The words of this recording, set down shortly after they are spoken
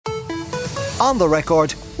On the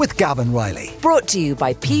Record with Gavin Riley. Brought to you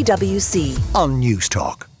by PwC on News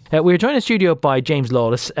Talk. We're joined in studio by James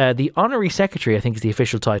Lawless, the Honorary Secretary, I think is the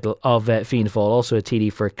official title, of Fianna Fáil, also a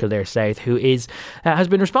TD for Kildare South, who has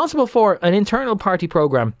been responsible for an internal party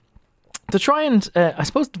programme to try and, I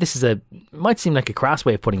suppose this might seem like a crass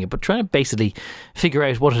way of putting it, but trying to basically figure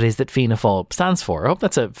out what it is that Fianna Fáil stands for. I hope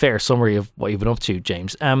that's a fair summary of what you've been up to,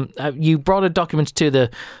 James. You brought a document to the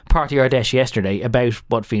Party Ardèche yesterday about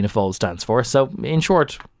what Fianna Fáil stands for. So, in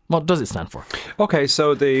short, what does it stand for? Okay,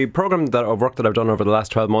 so the programme of work that I've done over the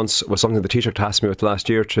last 12 months was something the Taoiseach tasked me with last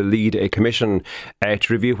year to lead a commission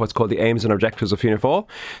to review what's called the aims and objectives of Fianna Fáil.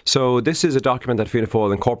 So this is a document that Fianna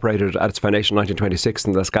Fáil incorporated at its foundation in 1926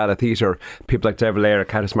 in the Scala Theatre. People like De Valera,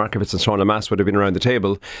 Countess Markievicz and Sean Lemass would have been around the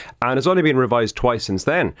table, and it's only been revised twice since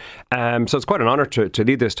then. So it's quite an honour to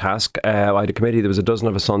lead this task. I had a committee, there was a dozen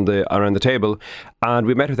of us around the table, and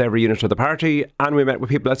we met with every unit of the party, and we met with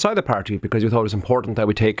people outside the party, because we thought it was important that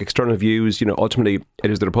we take external views. Ultimately it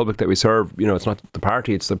is the Republic that we serve. It's not the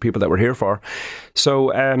party, it's the people that we're here for.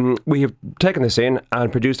 So we have taken this in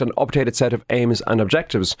and produced an updated set of aims and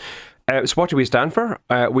objectives. So what do we stand for?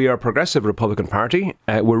 We are a progressive Republican Party.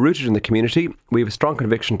 We're rooted in the community. We have a strong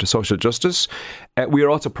conviction to social justice. We are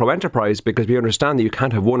also pro-enterprise, because we understand that you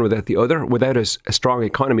can't have one without the other. Without a strong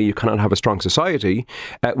economy, you cannot have a strong society.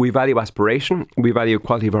 We value aspiration. We value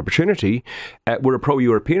equality of opportunity. We're a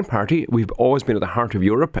pro-European party. We've always been at the heart of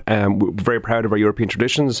Europe. We're very proud of our European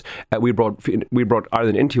traditions. We brought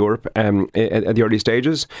Ireland into Europe at the early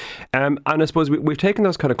stages. And I suppose we've taken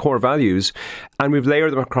those kind of core values and we've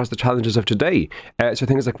layered them across the challenges of today. So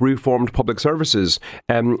things like reformed public services,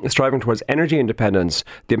 striving towards energy independence,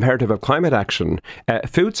 the imperative of climate action,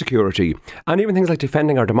 food security, and even things like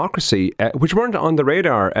defending our democracy, which weren't on the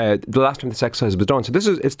radar the last time this exercise was done. So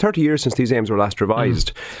it's 30 years since these aims were last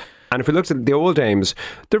revised. And if we look at the old aims,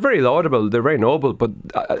 they're very laudable, they're very noble, but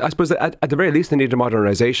I suppose at the very least they need a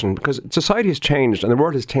modernisation, because society has changed and the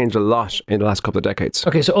world has changed a lot in the last couple of decades.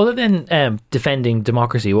 Okay, so other than defending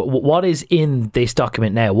democracy, what is in this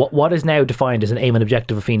document now? What is now defined as an aim and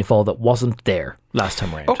objective of Fianna Fáil that wasn't there last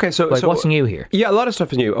time around? Okay, so what's new here? Yeah, a lot of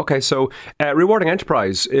stuff is new. Okay, so rewarding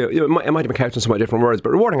enterprise, it might have been couched in somewhat different words,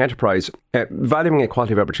 but rewarding enterprise, valuing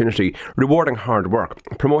equality of opportunity, rewarding hard work,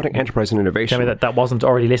 promoting enterprise and innovation. Tell me that wasn't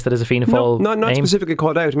already listed as a Fianna Fáil not aim? Specifically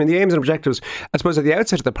called out. I mean, the aims and objectives, I suppose at the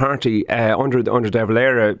outset of the party, under De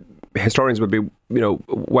Valera, historians would be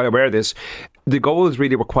well aware of this. The goals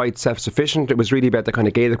really were quite self-sufficient. It was really about the kind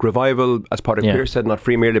of Gaelic revival, as Padraig Pearse said, not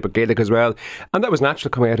free merely but Gaelic as well, and that was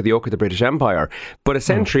natural coming out of the oak of the British Empire. But a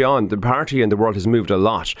century on, the party and the world has moved a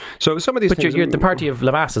lot. So some of these things... But you're the party of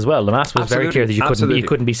Lemass as well. Lemass was very clear that you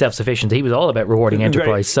couldn't be self-sufficient. He was all about rewarding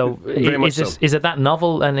enterprise. Is it that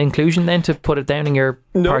novel an inclusion then to put it down in your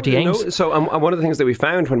party aims? No. So one of the things that we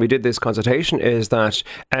found when we did this consultation is that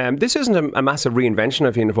this isn't a massive reinvention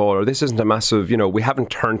of Fianna Fáil, or this isn't a massive, we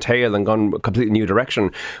haven't turned tail and gone a completely new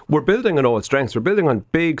direction. We're building on old strengths. We're building on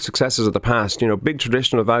big successes of the past, big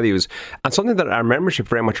traditional values, and something that our membership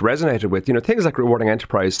very much resonated with, things like rewarding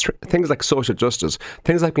enterprise, things like social justice,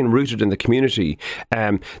 things like being rooted in the community.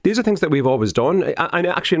 These are things that we've always done. And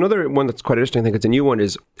actually another one that's quite interesting, I think it's a new one,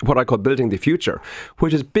 is what I call building the future,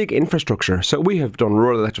 which is big infrastructure. So we have done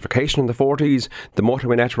rural electrification in the 40s, the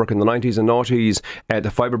motorway network in the 90s and noughties,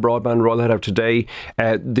 the fibre broadband rollout of today,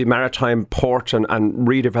 the maritime port and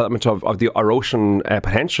redevelopment of our ocean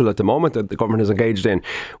potential at the moment that the government is engaged in.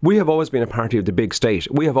 We have always been a party of the big state.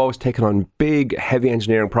 We have always taken on big, heavy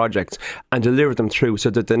engineering projects and delivered them through so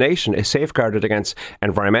that the nation is safeguarded against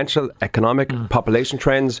environmental, economic, population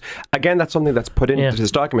trends. Again, that's something that's put into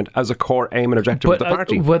this document as a core aim and objective of the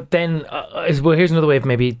party. But then, here's another way of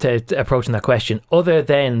maybe approaching that question. Other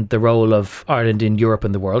than the role of Ireland in Europe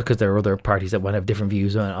and the world, because there are other parties that might have different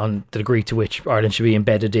views on the degree to which Ireland should be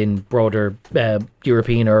embedded in broader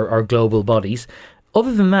European or global bodies.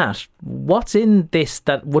 Other than that, what's in this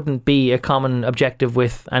that wouldn't be a common objective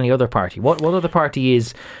with any other party? What other party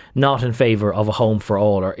is not in favour of a home for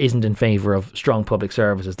all, or isn't in favour of strong public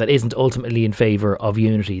services, that isn't ultimately in favour of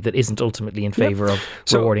unity, that isn't ultimately in favour of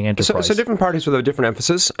rewarding enterprise? So different parties will have different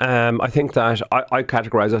emphasis. I think that I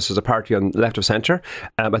categorise us as a party on left of centre.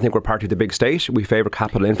 I think we're a party of the big state. We favour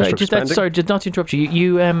capital infrastructure spending. Sorry, not to interrupt you.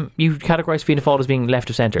 You categorise Fianna Fáil as being left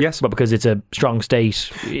of centre? Yes. But because it's a strong state,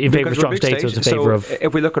 in favour of strong states, so it's in favour of of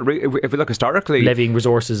if we look historically, levying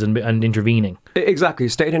resources and intervening. Exactly,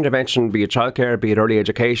 state intervention, be it childcare, be it early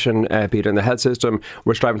education, be it in the health system.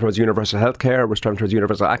 We're striving towards universal healthcare. We're striving towards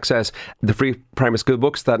universal access. The free primary school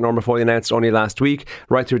books that Norma Foley announced only last week,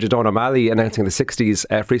 right through to Donald O'Malley announcing the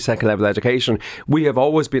 60s free second level education. We have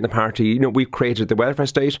always been the party. We created the welfare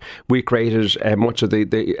state. We created much of the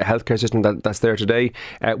healthcare system that's there today.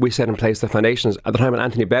 We set in place the foundations at the time when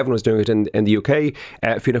Anthony Bevan was doing it in the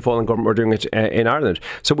UK. Fianna Fáil and government were doing it in Ireland.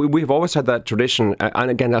 So we've always had that tradition.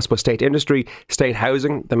 And again, that's what state industry, state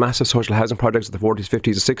housing, the massive social housing projects of the 40s,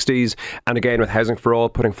 50s, and 60s, and again with Housing for All,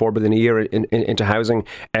 putting $4 billion a year into housing,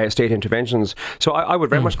 state interventions. So I would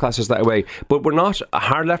very much class us that way. But we're not a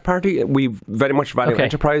hard left party. We very much value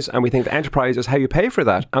enterprise, and we think that enterprise is how you pay for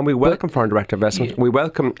that. And we welcome foreign direct investment. We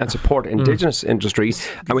welcome and support indigenous industries,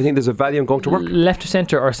 and we think there's a value in going to work. Left of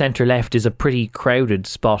centre or centre left is a pretty crowded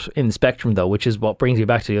spot in the spectrum, though, which is what brings you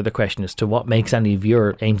back to the other question as to what makes any of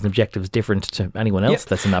your aims and objectives different to anyone else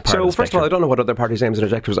that's in that part of the spectrum. So first of all, I don't know what other parties' aims and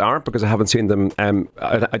objectives are because I haven't seen them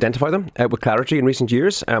identify them with clarity in recent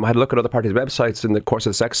years. I had a look at other parties' websites in the course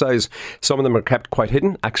of this exercise. Some of them are kept quite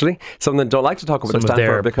hidden, actually. Some of them don't like to talk about what they stand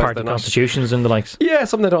for because party constitutions and the likes. Yeah,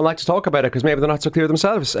 some of them don't like to talk about it because maybe they're not so clear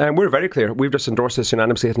themselves. We're very clear. We've just endorsed this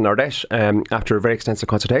unanimously in Ardèche after a very extensive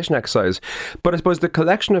consultation exercise. But I suppose the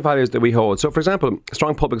collection of values that we hold. So, for example,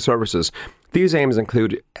 strong public services. These aims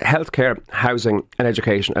include healthcare, housing, and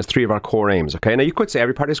education as three of our core aims. Okay, now you could say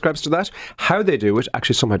every party ascribes to that. How they do it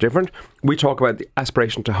actually somewhat different. We talk about the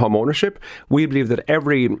aspiration to home ownership. We believe that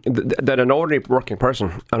that an ordinary working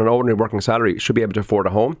person on an ordinary working salary should be able to afford a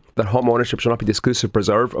home. That home ownership should not be the exclusive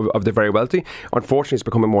preserve of the very wealthy. Unfortunately, it's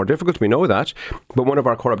becoming more difficult. We know that, but one of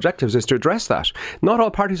our core objectives is to address that. Not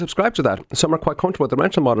all parties subscribe to that. Some are quite comfortable with the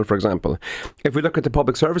rental model, for example. If we look at the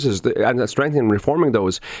public services and strengthening and reforming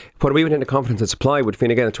those, when we went into confidence and supply with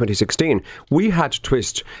Fine Gael in 2016, we had to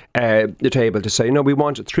twist the table to say, no, we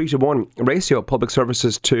want a 3-to-1 ratio of public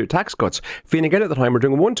services to tax cuts. Fine Gael at the time were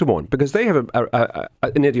doing 1-to-1 because they have an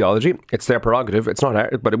ideology. It's their prerogative. It's not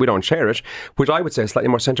ours, but we don't share it, which I would say is slightly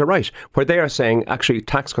more centre-right, where they are saying actually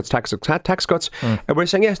tax cuts. And we're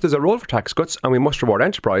saying, yes, there's a role for tax cuts and we must reward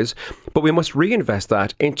enterprise, but we must reinvest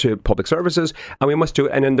that into public services and we must do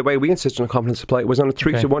it. And in the way we insisted on confidence supply was on a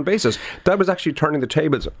 3-to-1 basis. That was actually turning the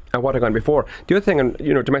tables at what had gone before. The other thing, and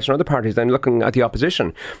to mention other parties, then looking at the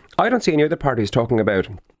opposition, I don't see any other parties talking about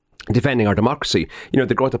defending our democracy. The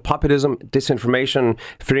growth of populism, disinformation,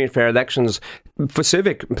 free and fair elections, for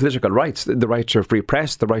civic and political rights, the right to a free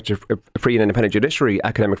press, the right to a free and independent judiciary,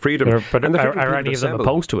 academic freedom. But are any of them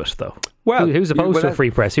opposed to it, though? Well, who's opposed to a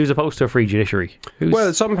free press? Who's opposed to a free judiciary?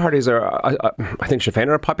 Well, some parties are. I think Sinn Féin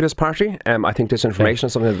are a populist party. I think disinformation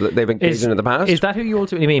is something that they've engaged in the past. Is that who you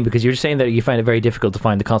ultimately mean? Because you're just saying that you find it very difficult to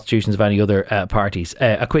find the constitutions of any other parties.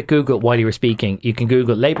 A quick Google while you were speaking. You can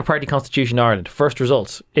Google Labour Party Constitution Ireland. First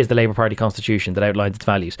results is the Labour Party Constitution that outlines its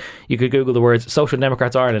values. You could Google the words Social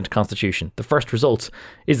Democrats Ireland Constitution. The first results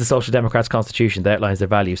is the Social Democrats Constitution that outlines their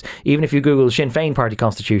values. Even if you Google Sinn Féin Party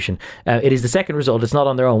Constitution, it is the second result. It's not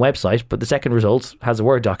on their own website, but the second result has a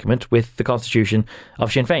Word document with the Constitution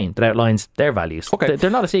of Sinn Féin that outlines their values. Okay. They're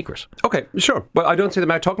not a secret. Okay, sure. But I don't see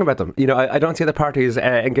them out talking about them. I don't see the parties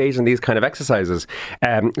engaged in these kind of exercises.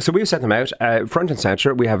 So we've set them out front and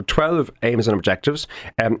centre. We have 12 aims and objectives.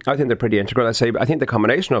 I think they're pretty integral. I think the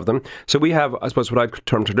combination of them. So we have, I suppose, what I'd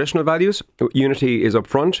term traditional values. Unity is up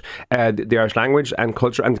front. The Irish language and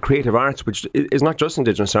culture and creative arts, which is not just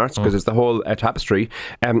Indigenous arts, because it's the whole tapestry.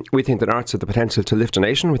 We think that arts have the potential to lift a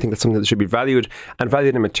nation. We think that's something that should be valued and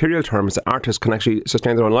valued in material terms, that artists can actually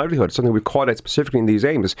sustain their own livelihood. It's something we've called out specifically in these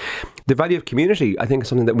aims. The value of community, I think, is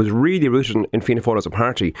something that was really rooted in Fianna Fáil as a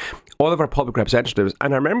party. All of our public representatives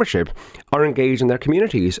and our membership are engaged in their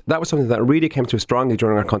communities. That was something that really came through strongly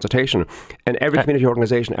during our consultation. And every community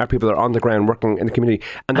organisation, our people are on the ground working in the community.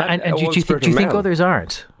 And do you think others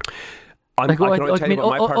aren't?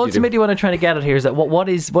 Ultimately, what I'm trying to get at here is that what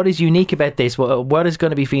is unique about this? What is going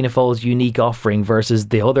to be Fianna Fáil's unique offering versus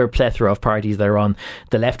the other plethora of parties that are on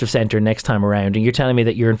the left of centre next time around? And you're telling me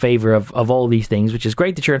that you're in favour of all these things, which is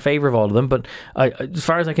great that you're in favour of all of them. But as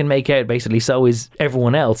far as I can make out, basically, so is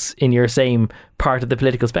everyone else in your same part of the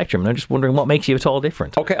political spectrum. And I'm just wondering what makes you at all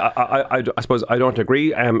different. Okay, I suppose I don't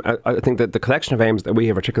agree. I think that the collection of aims that we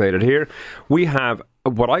have articulated here, we have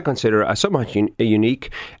what I consider a somewhat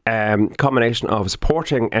unique combination of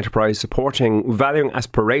supporting enterprise, supporting, valuing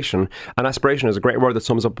aspiration. And aspiration is a great word that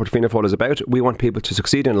sums up what Fianna Fáil is about. We want people to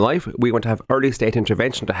succeed in life. We want to have early state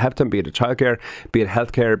intervention to help them, be it in childcare, be it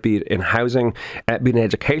healthcare, be it in housing, be it in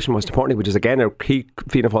education, most importantly, which is again a key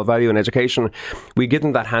Fianna Fáil value in education. We give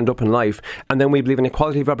them that hand up in life, and then and we believe in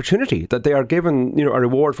equality of opportunity, that they are given, a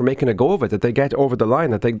reward for making a go of it, that they get over the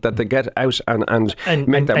line, that they get out and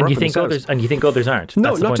make that work you for think themselves. And you think others aren't?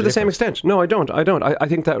 No, not to the same extent. No, I don't. I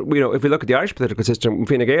think that, if we look at the Irish political system,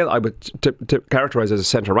 Fine Gael, I would to characterise as a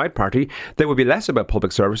centre-right party, they would be less about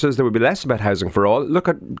public services, they would be less about housing for all. Look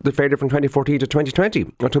at the failure from 2014 to 2020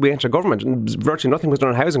 until we entered government, and virtually nothing was done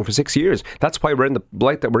on housing for 6 years. That's why we're in the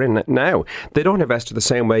blight that we're in now. They don't invest the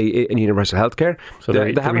same way in universal healthcare. So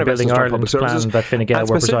they haven't invested in Ireland public services. plan that Fine Gael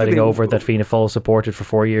were presiding over, that Fianna Fáil supported for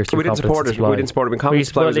 4 years. We didn't support it. We didn't support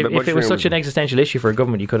it. If it was such an existential issue for a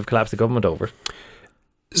government, you could have collapsed the government over it.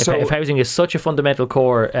 If housing is such a fundamental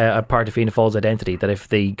core part of Fianna Fáil's identity, that if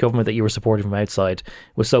the government that you were supporting from outside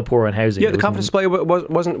was so poor on housing, the confidence display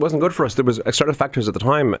wasn't good for us. There was external factors at the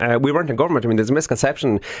time. We weren't in government. I mean, there's a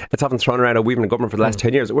misconception that's often thrown around. We've been in government for the last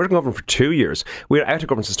 10 years. We're in government for 2 years. We're out of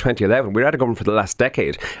government since 2011. We're out of government for the last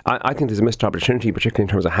decade. I think there's a missed opportunity, particularly in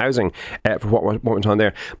terms of housing, for what went on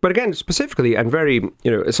there. But again, specifically, and very,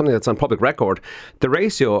 something that's on public record, the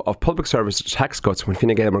ratio of public service tax cuts when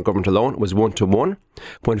Fine Gael were in government alone was 1-to-1.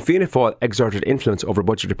 When Fianna Fáil exerted influence over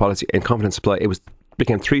budgetary policy and confidence supply, it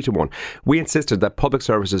became 3-to-1. We insisted that public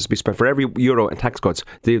services be spent for every euro in tax cuts,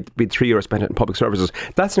 there'd be €3 spent in public services.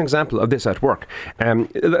 That's an example of this at work. Again,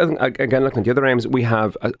 looking at the other aims we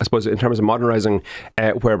have, I suppose, in terms of modernising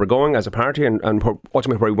where we're going as a party and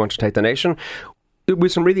ultimately where we want to take the nation,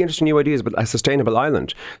 with some really interesting new ideas about a sustainable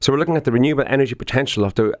island. So we're looking at the renewable energy potential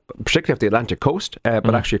particularly of the Atlantic coast,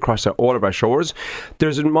 but actually across all of our shores.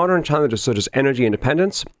 There's modern challenges such as energy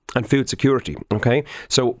independence and food security. Okay,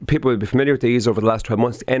 so people will be familiar with these over the last 12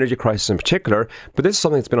 months, the energy crisis in particular. But this is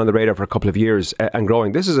something that's been on the radar for a couple of years and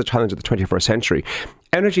growing. This is a challenge of the 21st century.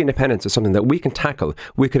 Energy independence is something that we can tackle.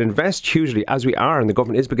 We can invest hugely, as we are, and the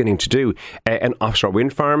government is beginning to do, in offshore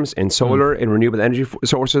wind farms, in solar, in renewable energy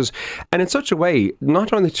sources, and in such a way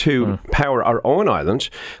not only to power our own island,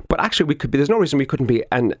 but actually there's no reason we couldn't be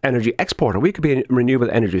an energy exporter. We could be a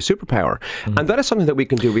renewable energy superpower. And that is something that we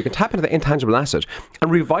can do. We can tap into the intangible asset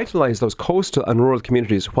and revitalise those coastal and rural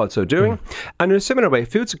communities while so doing. And in a similar way,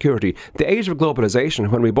 food security, the age of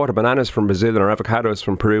globalisation, when we bought our bananas from Brazil and our avocados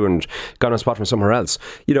from Peru and got on spot from somewhere else,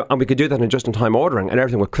 and we could do that in just-in-time ordering, and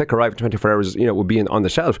everything would click, arrive in 24 hours, would be on the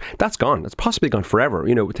shelf. That's gone. It's possibly gone forever.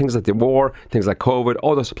 Things like the war, things like COVID,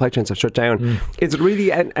 all those supply chains have shut down. It's really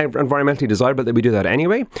environmentally desirable that we do that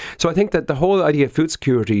anyway. So I think that the whole idea of food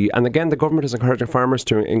security, and again, the government is encouraging farmers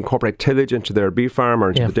to incorporate tillage into their beef farm or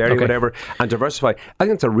into the dairy, whatever, and diversify. I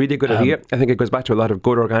think it's a really good idea. I think it goes back to a lot of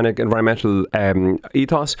good organic environmental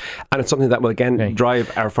ethos, and it's something that will again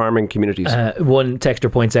drive our farming communities. One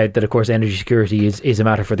texter points out that, of course, energy security is a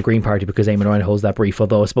matter for the Green Party because Eamon Ryan holds that brief,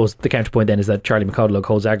 although I suppose the counterpoint then is that Charlie McCodlough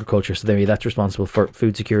holds agriculture, so there that's responsible for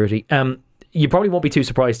food security. You probably won't be too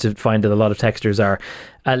surprised to find that a lot of texters are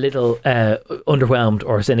a little underwhelmed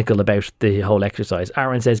or cynical about the whole exercise.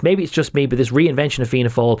 Aaron says, maybe it's just me, but this reinvention of Fianna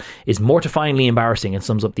Fáil is mortifyingly embarrassing and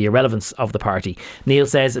sums up the irrelevance of the party. Neil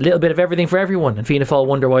says, a little bit of everything for everyone, and Fianna Fáil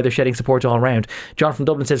wonder why they're shedding support all around. John from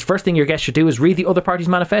Dublin says, first thing your guest should do is read the other parties'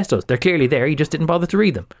 manifestos. They're clearly there, you just didn't bother to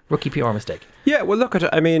read them. Rookie PR mistake. Yeah, well, look at it.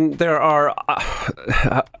 I mean, there are...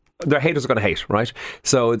 their haters are going to hate, right?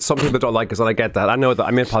 So it's some people don't like us, and I get that. I know that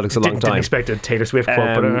I'm in politics a long time. Didn't expect a Taylor Swift quote,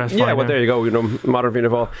 but that's fine. Well, there you go. Modern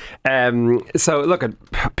Fianna Fáil. So look,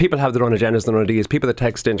 people have their own agendas, their own ideas. People that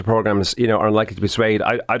text into programs, are unlikely to be swayed.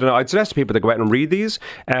 I don't know. I'd suggest to people to go out and read these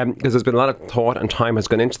because there's been a lot of thought and time has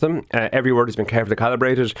gone into them. Every word has been carefully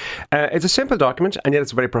calibrated. It's a simple document, and yet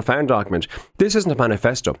it's a very profound document. This isn't a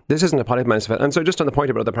manifesto. This isn't a political manifesto. And so, just on the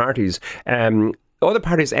point about other parties. Other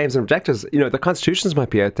parties' aims and objectives, the constitutions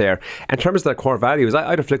might be out there. In terms of their core values,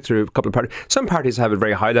 I'd have flicked through a couple of parties. Some parties have a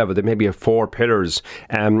very high level. They maybe have 4 pillars,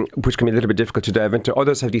 which can be a little bit difficult to dive into.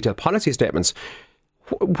 Others have detailed policy statements.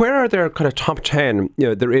 Where are their kind of top 10,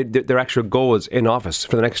 their actual goals in office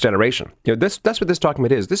for the next generation? That's what this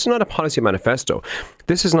document is. This is not a policy manifesto.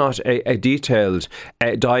 This is not a detailed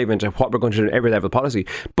dive into what we're going to do in every level policy,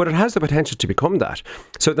 but it has the potential to become that.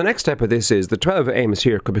 So the next step of this is the 12 aims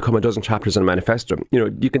here could become a dozen chapters in a manifesto.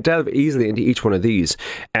 You can delve easily into each one of these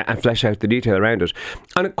and flesh out the detail around it.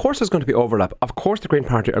 And of course there's going to be overlap. Of course the Green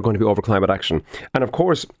Party are going to be over climate action. And of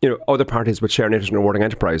course, other parties would share an interest in rewarding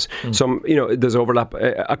enterprise. There's overlap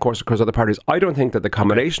of course, across other parties. I don't think that the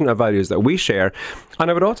combination of values that we share, and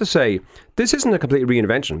I would also say, this isn't a complete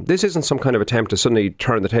reinvention. This isn't some kind of attempt to suddenly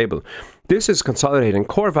turn the table. This is consolidating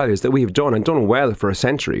core values that we've done and done well for a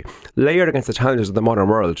century, layered against the challenges of the modern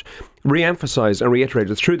world, re-emphasised and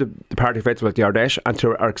reiterated through the party faithful at the Ardèche and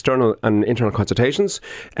through our external and internal consultations,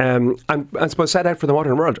 and I suppose set out for the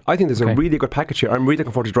modern world. I think there's a really good package here. I'm really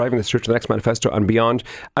looking forward to driving this through to the next manifesto and beyond.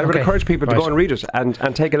 I would encourage people to go and read it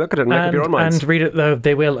and take a look at it and make up your own minds. And read it, though,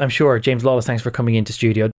 they will, I'm sure. James Lawless, thanks for coming into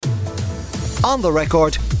studio. On the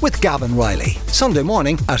Record with Gavin Riley. Sunday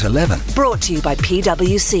morning at 11. Brought to you by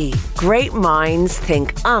PwC. Great minds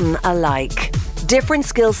think unalike. Different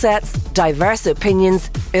skill sets, diverse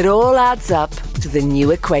opinions. It all adds up to the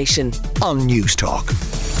new equation. On News Talk.